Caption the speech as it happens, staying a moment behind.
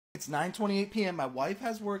It's 9:28 p.m. My wife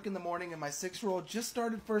has work in the morning and my 6-year-old just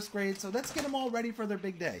started first grade, so let's get them all ready for their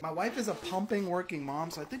big day. My wife is a pumping working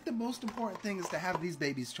mom, so I think the most important thing is to have these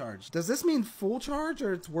babies charged. Does this mean full charge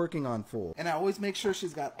or it's working on full? And I always make sure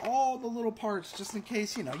she's got all the little parts just in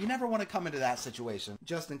case, you know, you never want to come into that situation.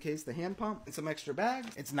 Just in case, the hand pump and some extra bag.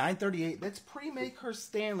 It's 9:38. Let's pre-make her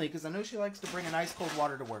Stanley because I know she likes to bring an ice cold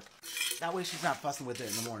water to work. That way she's not fussing with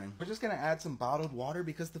it in the morning. We're just gonna add some bottled water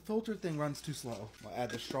because the filter thing runs too slow. We'll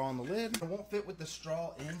add the straw on the lid. It won't fit with the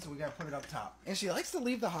straw in, so we gotta put it up top. And she likes to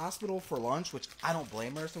leave the hospital for lunch, which I don't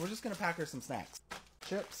blame her, so we're just gonna pack her some snacks.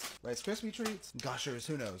 Chips, Rice Krispie treats, Gushers,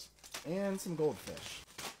 who knows, and some goldfish.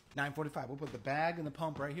 9:45, we'll put the bag and the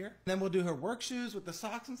pump right here. Then we'll do her work shoes with the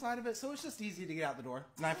socks inside of it, so it's just easy to get out the door.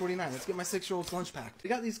 9:49, let's get my 6-year-old's lunch packed. We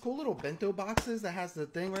got these cool little bento boxes that has the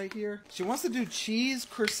thing right here. She wants to do cheese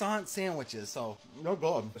croissant sandwiches, so no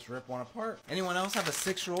good. Let's rip one apart. Anyone else have a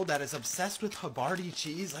 6-year-old that is obsessed with Havarti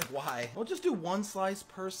cheese? Like, why? We'll just do 1 slice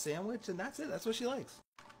per sandwich, and that's it. That's what she likes.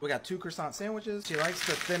 We got 2 croissant sandwiches. She likes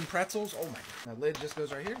the thin pretzels. Oh my God. My lid just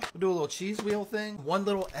goes right here. We'll do a little cheese wheel thing. 1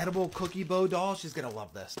 little edible cookie bow doll. She's gonna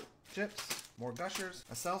love this. Chips, more Gushers,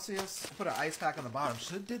 a Celsius. I'll put an ice pack on the bottom.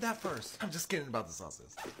 Should have did that first. I'm just kidding about the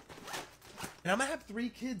Celsius. And I'm gonna have 3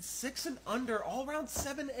 kids, 6 and under, all around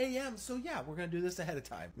 7 a.m. So yeah, we're gonna do this ahead of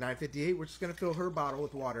time. 9:58, we're just gonna fill her bottle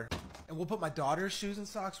with water. And we'll put my daughter's shoes and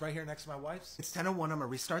socks right here next to my wife's. It's 10:01, I'm gonna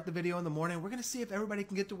restart the video in the morning. We're gonna see if everybody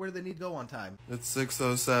can get to where they need to go on time. It's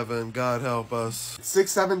 6:07, God help us. It's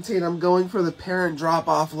 6:17, I'm going for the parent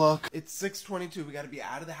drop-off look. It's 6:22, we gotta be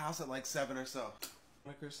out of the house at like 7 or so.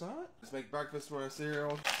 My croissant? Let's make breakfast for our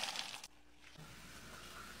 6-year-old. What's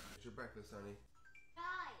your breakfast, honey?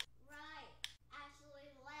 Right, actually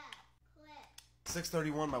left, click.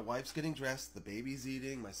 6:31, my wife's getting dressed, the baby's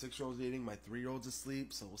eating, my 6-year-old's eating, my 3-year-old's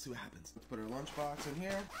asleep, so we'll see what happens. Let's put her lunchbox in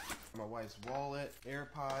here, my wife's wallet,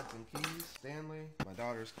 AirPods and keys, Stanley, my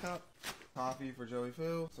daughter's cup, coffee for Joey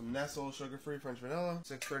Fu, some Nestle sugar-free French vanilla.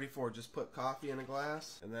 6:34, just put coffee in a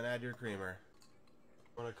glass, and then add your creamer.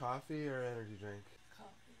 Want a coffee or energy drink?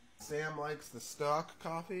 Sam likes the stock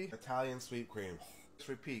coffee, Italian sweet cream. Just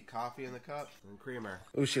repeat, coffee in the cup and creamer.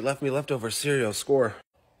 Ooh, she left me leftover cereal. Score.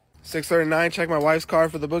 6:39, check my wife's car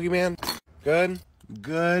for the boogeyman. Good.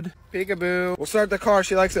 Good. Peekaboo. We'll start the car.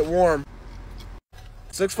 She likes it warm.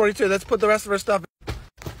 6:42, let's put the rest of her stuff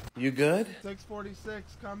in. You good? 6:46,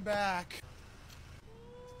 come back.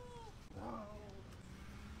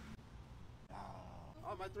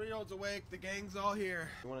 Oh, my 3-year-old's awake. The gang's all here.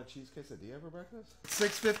 You want a cheese quesadilla for breakfast?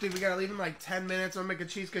 6:50. We gotta leave in like 10 minutes. I'm gonna make a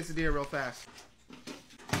cheese quesadilla real fast.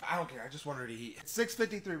 I don't care. I just want her to eat.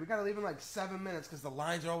 6:53. We gotta leave in like 7 minutes because the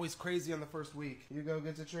lines are always crazy on the first week. Hugo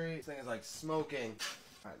gets a treat. This thing is like smoking.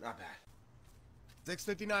 All right, not bad.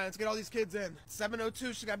 6:59. Let's get all these kids in.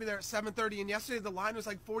 7:02. She gotta be there at 7:30. And yesterday the line was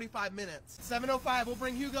like 45 minutes. 7:05. We'll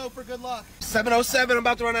bring Hugo for good luck. 7:07. I'm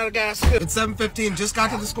about to run out of gas. It's 7:15. Just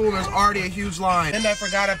got to the school and there's already a huge line. And I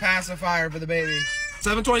forgot a pacifier for the baby.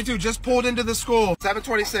 7:22. Just pulled into the school.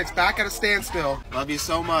 7:26. Back at a standstill. Love you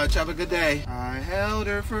so much. Have a good day. I held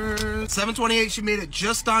her first. 7:28. She made it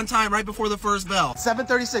just on time right before the first bell.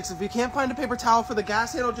 7:36. If you can't find a paper towel for the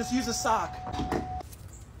gas handle, just use a sock.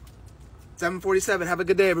 7:47. Have a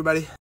good day, everybody.